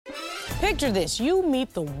Picture this, you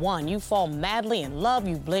meet the one, you fall madly in love,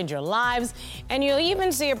 you blend your lives, and you'll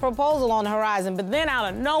even see a proposal on the horizon, but then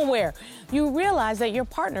out of nowhere, you realize that your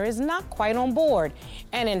partner is not quite on board.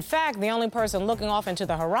 And in fact, the only person looking off into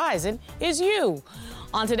the horizon is you.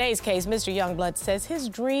 On today's case, Mr. Youngblood says his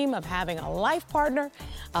dream of having a life partner,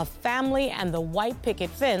 a family, and the white picket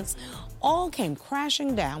fence all came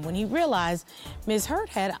crashing down when he realized Ms. Hurt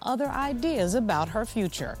had other ideas about her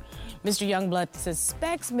future. Mr. Youngblood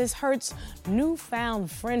suspects Ms. Hurt's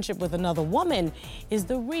newfound friendship with another woman is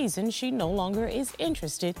the reason she no longer is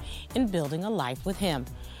interested in building a life with him.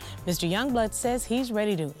 Mr. Youngblood says he's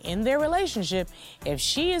ready to end their relationship if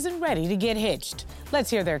she isn't ready to get hitched. Let's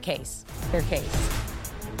hear their case.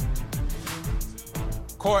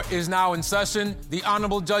 Court is now in session. The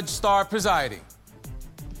Honorable Judge Starr presiding.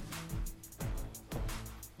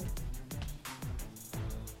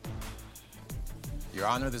 Your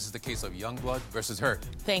Honor, this is the case of Youngblood versus Hurt.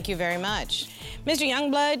 Thank you very much. Mr.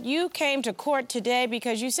 Youngblood, you came to court today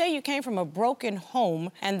because you say you came from a broken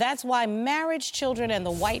home, and that's why marriage, children, and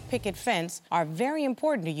the white picket fence are very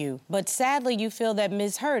important to you. But sadly, you feel that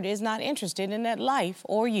Ms. Hurt is not interested in that life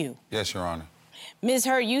or you. Yes, Your Honor. Ms.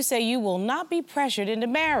 Hurt, you say you will not be pressured into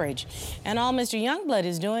marriage, and all Mr. Youngblood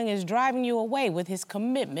is doing is driving you away with his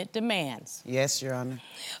commitment demands. Yes, Your Honor.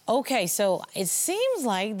 Okay, so it seems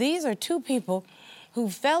like these are two people who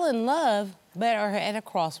fell in love but are at a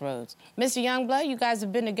crossroads. Mr. Youngblood, you guys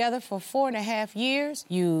have been together for 4.5 years.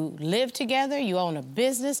 You live together, you own a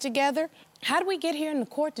business together. How did we get here in the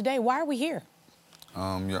court today? Why are we here?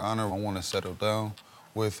 Your Honor, I want to settle down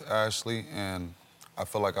with Ashley, and I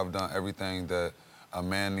feel like I've done everything that a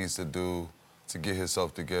man needs to do to get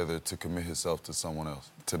himself together, to commit himself to someone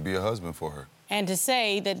else, to be a husband for her. And to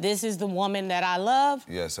say that this is the woman that I love,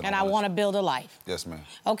 yes, and I want to build a life. Yes, ma'am.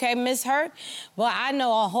 Okay, Ms. Hurt, well, I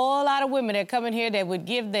know a whole lot of women that come in here that would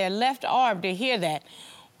give their left arm to hear that.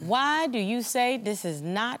 Why do you say this is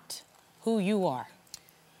not who you are?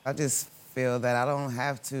 I just feel that I don't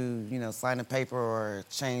have to, sign a paper or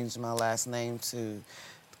change my last name to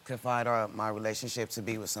confide my relationship to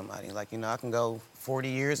be with somebody. Like, I can go 40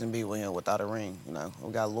 years and be with him without a ring,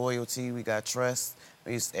 We got loyalty, we got trust,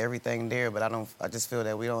 it's everything there, but I just feel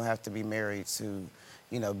that we don't have to be married to,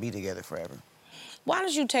 be together forever. Why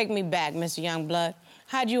don't you take me back, Mr. Youngblood?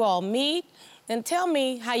 How'd you all meet? And tell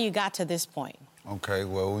me how you got to this point. Okay,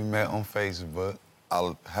 well, we met on Facebook.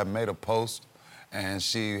 I had made a post, and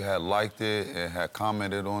she had liked it and had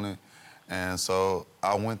commented on it. And so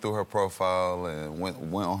I went through her profile and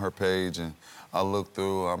went on her page, and I looked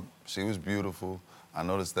through. She was beautiful. I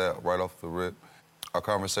noticed that right off the rip. Our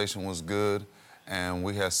conversation was good, and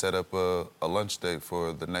we had set up a lunch date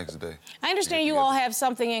for the next day. I understand you all have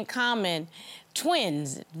something in common,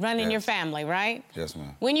 twins running your family, right? Yes,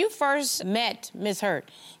 ma'am. When you first met Ms. Hurt,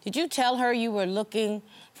 did you tell her you were looking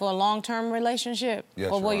for a long-term relationship? Yes,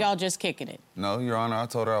 or were Your y'all Honor. just kicking it? No, Your Honor, I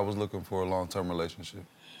told her I was looking for a long-term relationship.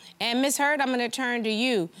 And Ms. Hurt, I'm gonna turn to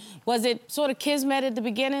you. Was it sort of kismet at the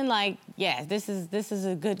beginning? Like, yeah, this is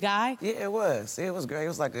a good guy? Yeah, it was. It was great. It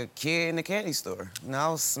was like a kid in a candy store. I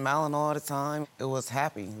was smiling all the time. It was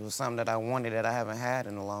happy. It was something that I wanted that I haven't had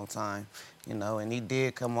in a long time. And he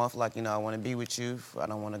did come off like, I want to be with you. I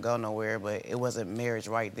don't want to go nowhere, but it wasn't marriage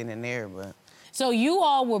right then and there, but. So you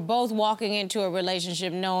all were both walking into a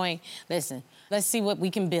relationship knowing, listen, let's see what we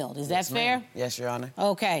can build. Is that fair? Yes, Your Honor.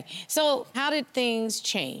 Okay. So how did things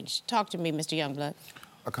change? Talk to me, Mr. Youngblood.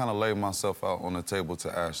 I kind of laid myself out on the table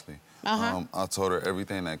to Ashley. I told her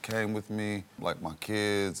everything that came with me, like my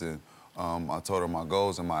kids, and I told her my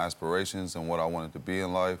goals and my aspirations and what I wanted to be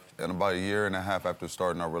in life. And about 1.5 years after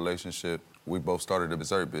starting our relationship, we both started a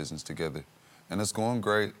dessert business together. And it's going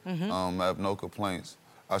great. I have no complaints.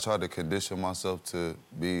 I tried to condition myself to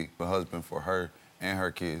be a husband for her and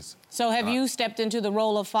her kids. So have you stepped into the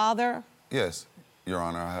role of father? Yes, Your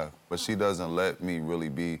Honor, I have. But she doesn't let me really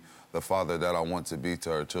be the father that I want to be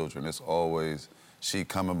to her children. It's always she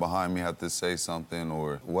coming behind me, have to say something,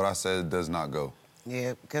 or what I said does not go.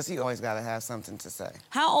 Yeah, because he always got to have something to say.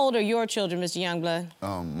 How old are your children, Mr.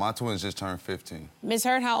 Youngblood? My twins just turned 15. Ms.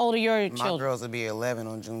 Hurt, how old are your children? My girls will be 11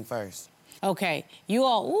 on June 1st. Okay,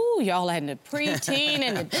 y'all in the preteen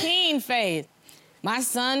and the teen phase. My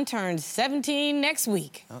son turns 17 next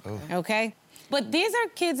week, okay? But these are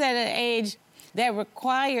kids at an age that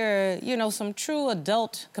require, some true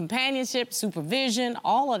adult companionship, supervision,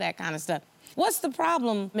 all of that kind of stuff. What's the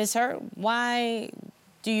problem, Ms. Hurt? Why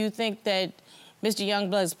do you think that Mr.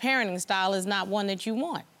 Youngblood's parenting style is not one that you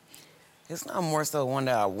want? It's not more so one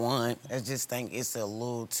that I want. I just think it's a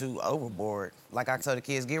little too overboard. Like I tell the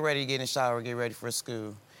kids, get ready to get in the shower, get ready for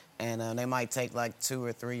school. And they might take like 2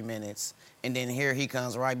 or 3 minutes. And then here he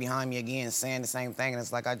comes right behind me again saying the same thing. And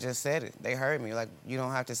it's like I just said it. They heard me. Like, you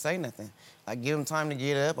don't have to say nothing. Like, give them time to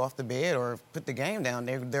get up off the bed or put the game down.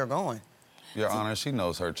 They're going. Your Honor, she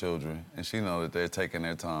knows her children, and she knows that they're taking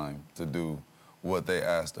their time to do what they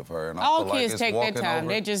asked of her. And I All feel like kids it's take their walking time.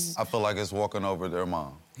 over, They just... I feel like it's walking over their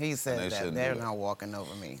mom. He said that. They're not walking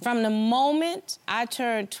over me. From the moment I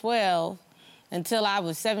turned 12 until I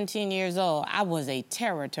was 17 years old, I was a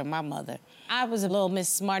terror to my mother. I was a little Miss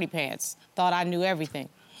Smarty Pants, thought I knew everything.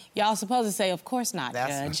 Y'all supposed to say, of course not,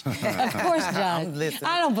 Judge. Of course, Judge.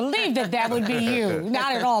 I don't believe that would be you.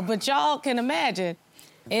 Not at all, but y'all can imagine.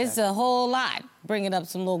 It's a whole lot bringing up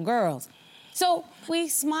some little girls. So we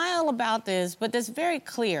smile about this, but it's very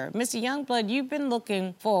clear. Mr. Youngblood, you've been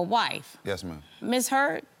looking for a wife. Yes, ma'am. Ms.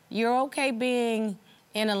 Hurt, you're okay being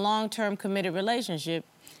in a long-term committed relationship,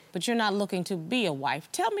 but you're not looking to be a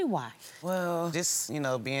wife. Tell me why. Well, just,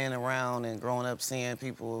 being around and growing up seeing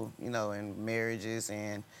people, in marriages,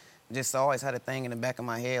 and just always had a thing in the back of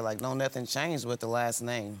my head, like, no, nothing changed with the last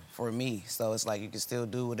name for me. So it's like you can still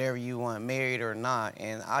do whatever you want, married or not.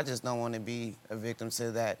 And I just don't want to be a victim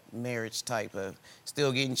to that marriage type of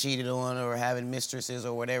still getting cheated on or having mistresses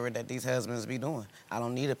or whatever that these husbands be doing. I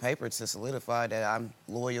don't need a paper to solidify that I'm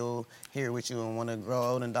loyal here with you and want to grow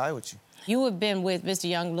old and die with you. You have been with Mr.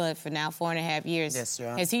 Youngblood for now 4.5 years. Yes, Your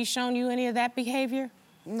Honor. Has he shown you any of that behavior?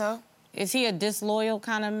 No. Is he a disloyal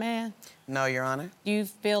kind of man? No, Your Honor. Do you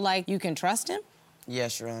feel like you can trust him?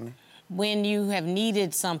 Yes, Your Honor. When you have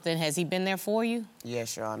needed something, has he been there for you?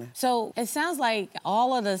 Yes, Your Honor. So it sounds like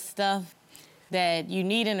all of the stuff that you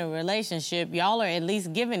need in a relationship, y'all are at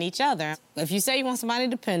least giving each other. If you say you want somebody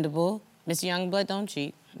dependable, Mr. Youngblood don't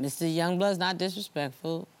cheat. Mr. Youngblood's not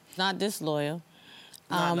disrespectful, not disloyal.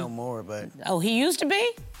 Not no more, but... Oh, he used to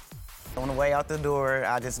be? On the way out the door,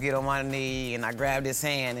 I just get on my knee and I grabbed his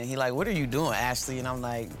hand and he like, what are you doing, Ashley? And I'm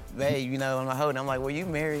like, babe, I'm holding. I'm like, will you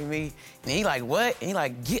marry me? And he like, what? And he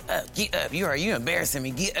like, get up. You embarrassing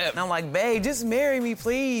me, get up. And I'm like, babe, just marry me,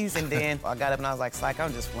 please. And then I got up and I was like, psych,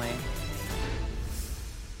 I'm just playing.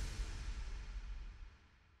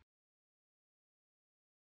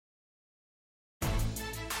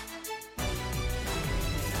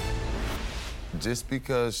 Just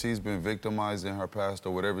because she's been victimized in her past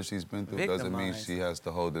or whatever she's been through doesn't mean she has to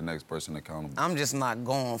hold the next person accountable. I'm just not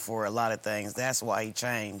going for a lot of things. That's why he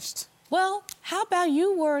changed. Well, how about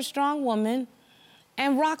you were a strong woman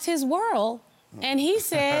and rocked his world, and he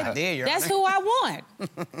said, I did, Your that's Honor. who I want.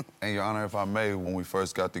 And Your Honor, if I may, when we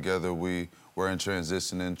first got together, we were in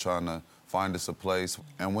transitioning, trying to find us a place.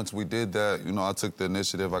 And once we did that, I took the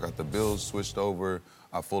initiative. I got the bills switched over.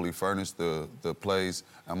 I fully furnished the place.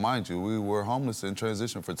 And mind you, we were homeless in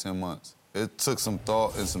transition for 10 months. It took some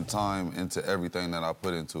thought and some time into everything that I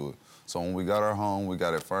put into it. So when we got our home, we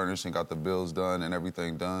got it furnished and got the bills done and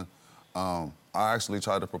everything done, I actually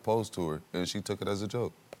tried to propose to her, and she took it as a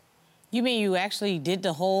joke. You mean you actually did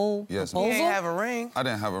the whole proposal? He didn't have a ring. I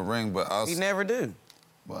didn't have a ring, but He never do.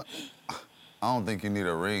 But I don't think you need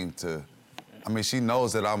a ring to... I mean, she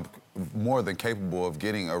knows that I'm more than capable of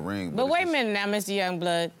getting a ring. But wait a minute now, Mr.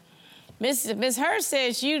 Youngblood. Miss Hurst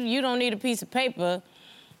says you don't need a piece of paper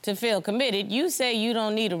to feel committed. You say you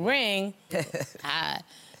don't need a ring.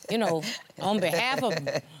 On behalf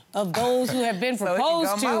of those who have been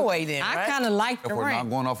proposed to, my way then, I right? kind of like the If we're ring. not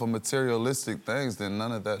going off of materialistic things, then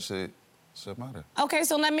none of that should matter. Okay,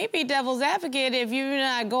 so let me be devil's advocate. If you're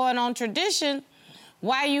not going on tradition,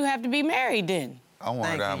 why you have to be married then? I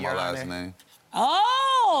want her to have my Your last Honor. name.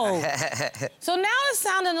 Oh! So now it's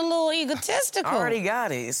sounding a little egotistical. I already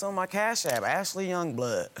got it. It's on my Cash App, Ashley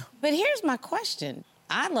Youngblood. But here's my question.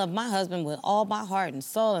 I love my husband with all my heart and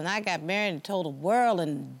soul, and I got married and told the world,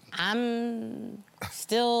 and I'm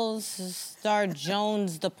still Star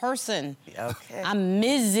Jones the person. Okay. I'm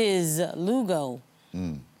Mrs. Lugo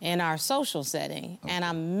in our social setting, and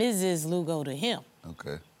I'm Mrs. Lugo to him.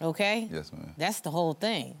 Okay. Okay? Yes, ma'am. That's the whole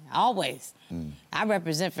thing, always. I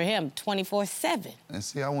represent for him 24/7. And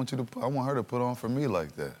see, I want her to put on for me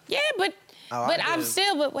like that. Yeah, but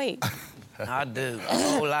wait. I do, a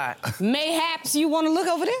whole lot. Mayhaps you want to look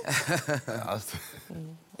over there?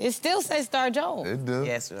 It still says Star Jones. It do.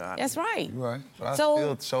 Yes, Your Honor. That's right. You're right. But I So,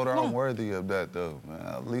 still showed her come I'm on. worthy of that, though, man.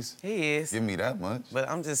 At least He is. give me that much. But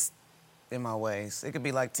I'm just in my ways. It could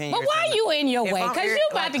be like 10 But years. why you in your If way? I'm Because here, you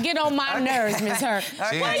about to get on my nerves, Miss Hurt.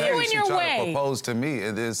 She Why ain't you in she your tried to way? propose to me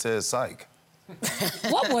and then said psych.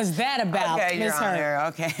 What was that about, Okay, Your Miss Hurt? Honor,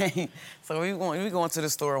 okay. So we going to the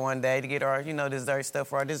store one day to get our, dessert stuff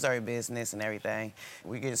for our dessert business and everything.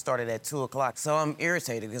 We get started at 2 o'clock. So I'm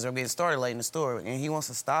irritated because we're getting started late in the store. And he wants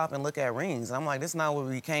to stop and look at rings. I'm like, this is not what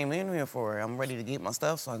we came in here for. I'm ready to get my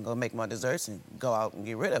stuff so I can go make my desserts and go out and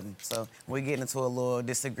get rid of them. So we get into a little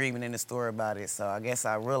disagreement in the store about it. So I guess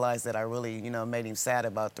I realized that I really, made him sad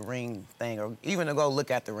about the ring thing or even to go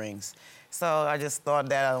look at the rings. So I just thought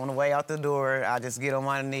that on the way out the door, I just get on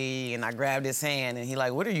my knee and I grabbed his hand and he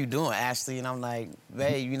like, what are you doing, Ashley? And I'm like,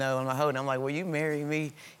 babe, I'm holding. I'm like, will you marry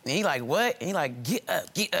me? And he like, what? And he like, get up.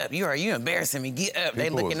 You embarrassing me, get up. They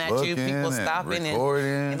looking at you, people stopping.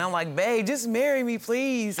 And I'm like, babe, just marry me,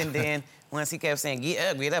 please. And then once he kept saying,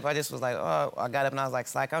 get up, I just was like, oh, I got up and I was like,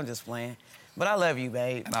 psych, I'm just playing. But I love you,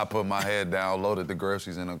 babe. And I put my head down, loaded the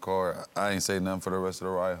groceries in the car. I ain't say nothing for the rest of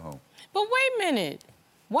the ride home. But wait a minute.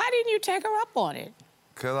 Why didn't you take her up on it?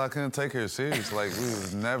 Because I couldn't take her serious. Like, we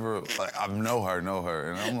was never, like, I know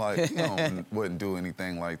her. And I'm like, wouldn't do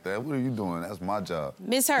anything like that. What are you doing? That's my job.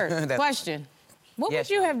 Miss Hurt, question. What would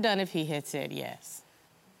you have done if he had said yes?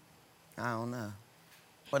 I don't know.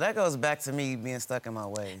 Well, that goes back to me being stuck in my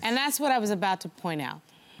ways. And that's what I was about to point out.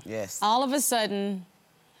 Yes. All of a sudden,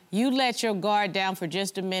 you let your guard down for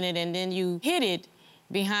just a minute and then you hid it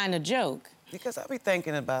behind a joke. Because I be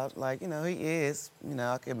thinking about, like, he is,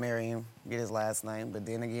 I could marry him, get his last name, but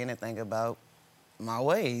then again, I think about my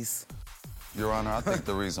ways. Your Honor, I think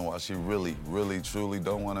the reason why she really, really, truly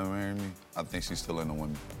don't want to marry me, I think she's still in the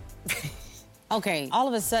women. Okay, all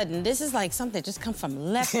of a sudden, this is like something just come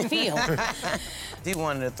from left field. He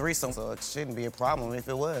wanted a threesome, so it shouldn't be a problem if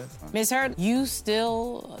it was. Miss Hurt, you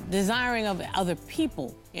still desiring of other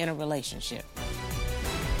people in a relationship?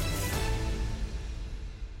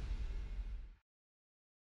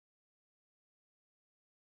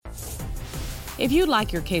 If you'd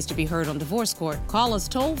like your case to be heard on Divorce Court, call us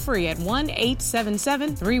toll-free at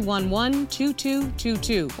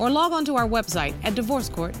 1-877-311-2222 or log on to our website at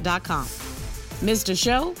divorcecourt.com. Missed a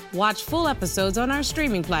show? Watch full episodes on our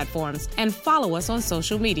streaming platforms and follow us on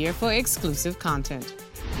social media for exclusive content.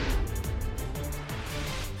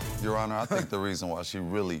 Your Honor, I think the reason why she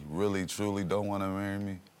really, really, truly don't want to marry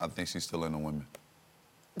me, I think she's still in the women.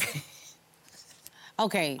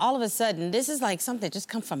 Okay, all of a sudden, this is like something just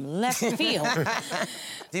come from left field.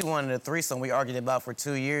 He wanted a threesome. We argued about for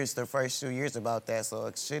 2 years, the first 2 years about that, so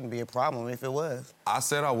it shouldn't be a problem if it was. I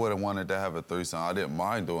said I wouldn't wanted to have a threesome. I didn't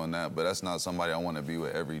mind doing that, but that's not somebody I want to be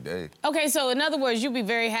with every day. Okay, so in other words, you'd be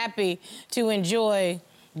very happy to enjoy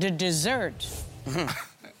the dessert.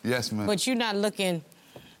 Yes, ma'am. But you're not looking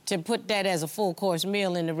to put that as a full-course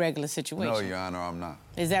meal in the regular situation. No, Your Honor, I'm not.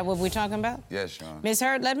 Is that what we're talking about? Yes, Your Honor. Ms.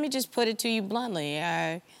 Hurt, let me just put it to you bluntly.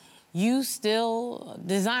 You still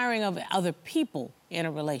desiring of other people in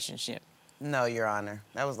a relationship? No, Your Honor.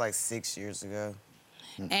 That was like 6 years ago.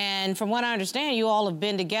 And from what I understand, you all have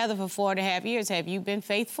been together for 4.5 years. Have you been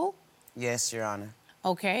faithful? Yes, Your Honor.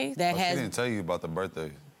 Okay, She didn't tell you about the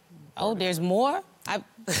birthday. Oh, there's more?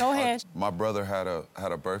 Go ahead. My brother had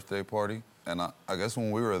a birthday party. And I guess when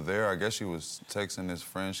we were there, I guess she was texting his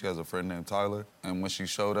friend. She has a friend named Tyler. And when she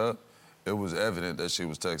showed up, it was evident that she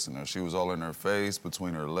was texting her. She was all in her face,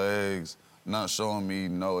 between her legs, not showing me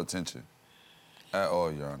no attention at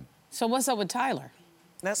all, Your Honor. So what's up with Tyler?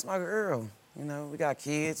 That's my girl. We got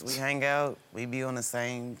kids, we hang out, we be on the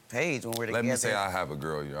same page when we're together. Let me say I have a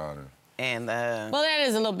girl, Your Honor. And, well, that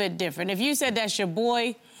is a little bit different. If you said that's your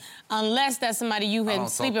boy, unless that's somebody you've been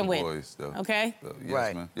sleeping with. Boys, though. Okay? Yes,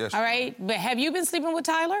 right. ma'am. Yes, all right, but have you been sleeping with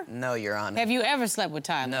Tyler? No, Your Honor. Have you ever slept with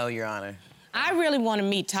Tyler? No, Your Honor. I really want to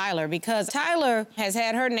meet Tyler because Tyler has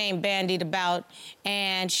had her name bandied about,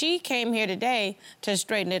 and she came here today to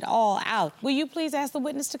straighten it all out. Will you please ask the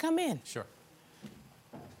witness to come in? Sure.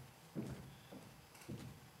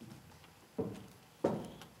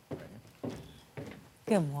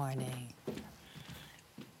 Good morning.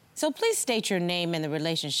 So please state your name and the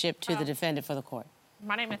relationship to the defendant for the court.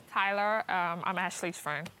 My name is Tyler. I'm Ashley's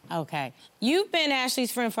friend. Okay. You've been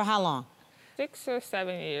Ashley's friend for how long? 6 or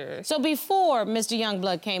 7 years. So before Mr.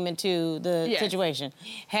 Youngblood came into the Yes. situation,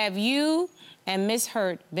 have you and Miss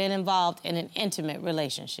Hurt been involved in an intimate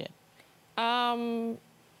relationship?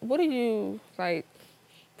 What do you,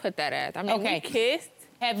 put that as? I mean, Okay. we kissed.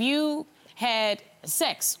 Have you had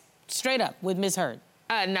sex straight up with Miss Hurt?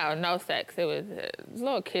 No sex. It was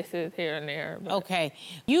little kisses here and there. But Okay.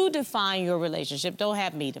 You define your relationship. Don't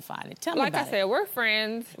have me define it. Tell me like about I said, we're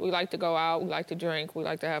friends. We like to go out. We like to drink. We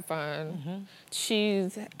like to have fun. Mm-hmm.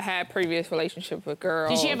 She's had previous relationships with girls.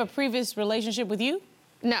 Did she have a previous relationship with you?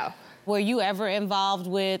 No. Were you ever involved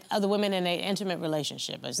with other women in an intimate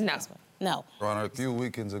relationship? No. No. Your Honor, a few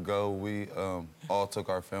weekends ago, we all took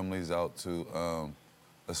our families out to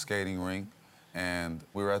a a skating rink, and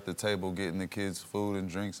we were at the table getting the kids food and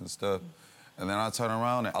drinks and stuff. And then I turn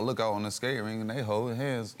around and I look out on the skating rink and they holding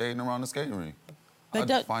hands skating around the skating rink. I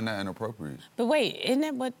just find that inappropriate. But wait, isn't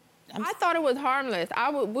that what... I thought it was harmless.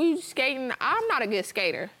 We skating. I'm not a good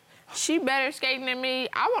skater. She better skating than me.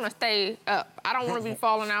 I want to stay up. I don't want to be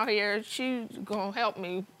falling out here. She's gonna help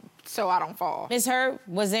me so I don't fall. Ms. Hurt,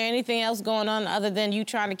 was there anything else going on other than you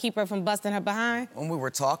trying to keep her from busting her behind? When we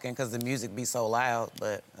were talking, because the music be so loud,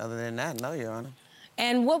 but other than that, no, Your Honor.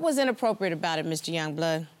 And what was inappropriate about it, Mr.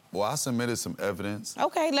 Youngblood? Well, I submitted some evidence.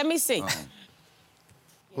 Okay, let me see.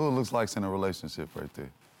 Who it looks like's in a relationship right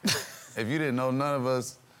there? If you didn't know none of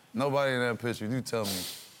us, nobody in that picture, you tell me,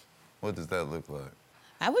 what does that look like?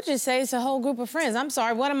 I would just say it's a whole group of friends. I'm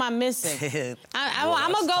sorry, what am I missing? I'm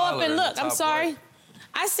gonna go Tyler up and look. I'm sorry. Right.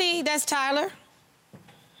 I see, that's Tyler.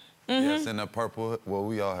 Yes, in the purple. Well,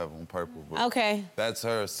 we all have on purple. But Okay. that's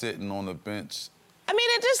her sitting on the bench. I mean,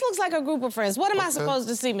 it just looks like a group of friends. What am I supposed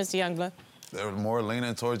to see, Mr. Youngblood? They're more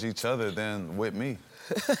leaning towards each other than with me.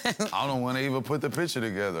 I don't want to even put the picture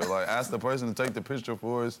together. Like, ask the person to take the picture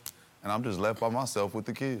for us, and I'm just left by myself with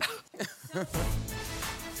the kids.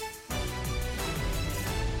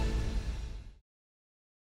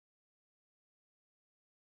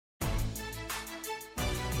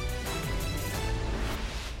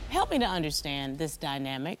 Help me to understand this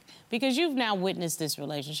dynamic, because you've now witnessed this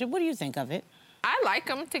relationship. What do you think of it? I like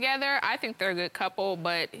them together. I think they're a good couple,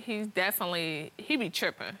 but he be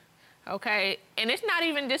tripping, okay? And it's not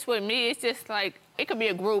even just with me. It's just like, it could be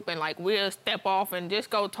a group and like we'll step off and just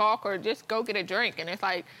go talk or just go get a drink. And it's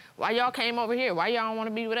like, why y'all came over here? Why y'all don't want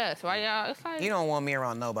to be with us? Why y'all, it's like... You don't want me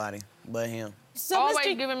around nobody but him. So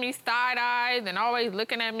always giving me side eyes and always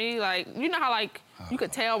looking at me like, you know how like you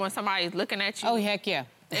could tell when somebody's looking at you? Oh, heck yeah.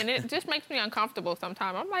 And it just makes me uncomfortable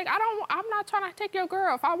sometimes. I'm like, I'm not trying to take your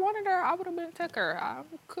girl. If I wanted her, I would have been took her. I'm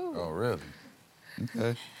cool. Oh, really?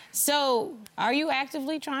 Okay. So, are you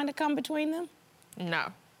actively trying to come between them?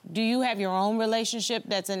 No. Do you have your own relationship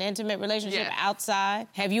that's an intimate relationship Yes. outside?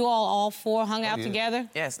 Have you all four hung out yeah. together?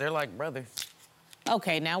 Yes, they're like brothers.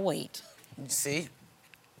 Okay, now wait. You see?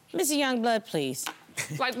 Mr. Youngblood, please.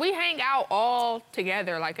 Like, we hang out all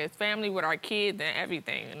together, like as family with our kids and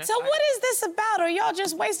everything. And it's So like, what is this about? Are y'all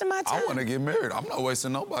just wasting my time? I want to get married. I'm not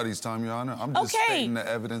wasting nobody's time, Your Honor. I'm just Okay. stating the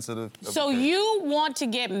evidence of the... So you want to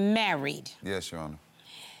get married. Yes, Your Honor.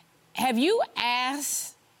 Have you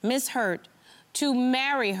asked Miss Hurt to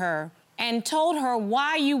marry her and told her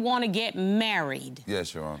why you want to get married?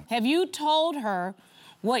 Yes, Your Honor. Have you told her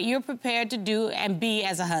what you're prepared to do and be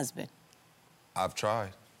as a husband? I've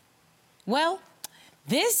tried. Well,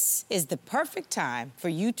 this is the perfect time for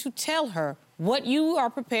you to tell her what you are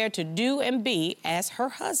prepared to do and be as her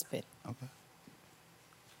husband. Okay.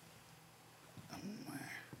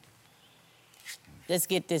 Let's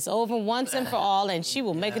get this over once and for all, and she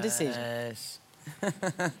will make a decision. Yes.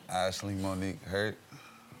 Ashley Monique Hurt,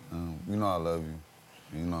 you know I love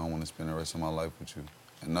you. You know I want to spend the rest of my life with you.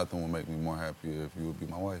 And nothing would make me more happier if you would be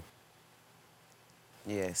my wife.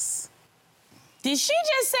 Yes. Did she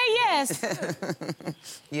just say yes?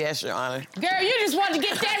 Yes, Your Honor. Girl, you just wanted to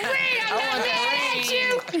get that ring. I'm not mad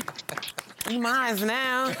at you. Mine's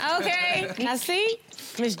now. Okay. Now see,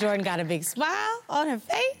 Miss Jordan got a big smile on her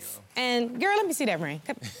face. And girl, let me see that ring.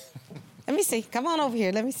 Come. Let me see. Come on over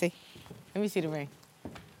here. Let me see. Let me see the ring.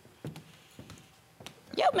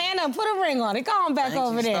 Yo, man, done put a ring on it. Go on back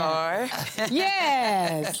over there. Star.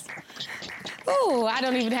 Yes. Ooh, I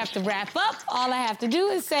don't even have to wrap up. All I have to do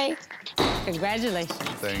is say, congratulations.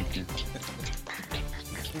 Thank you.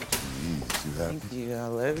 You happy? Thank you. I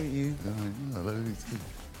love you. I love you too.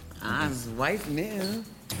 I'm his wife now.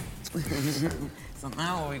 So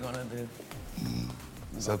now what are we gonna do?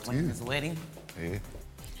 It's up to Plan you. his wedding? Yeah.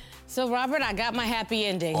 So, Robert, I got my happy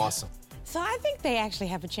ending. Awesome. So I think they actually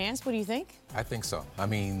have a chance. What do you think? I think so. I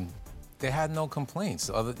mean, they had no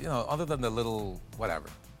complaints, other than the little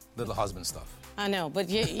husband stuff. I know, but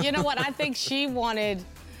you know what? I think she wanted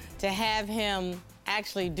to have him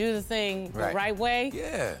actually do the thing the right way.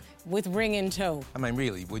 Yeah. With ring in tow. I mean,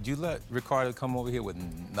 really, would you let Ricardo come over here with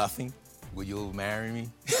nothing? Would you marry me?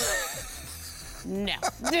 No.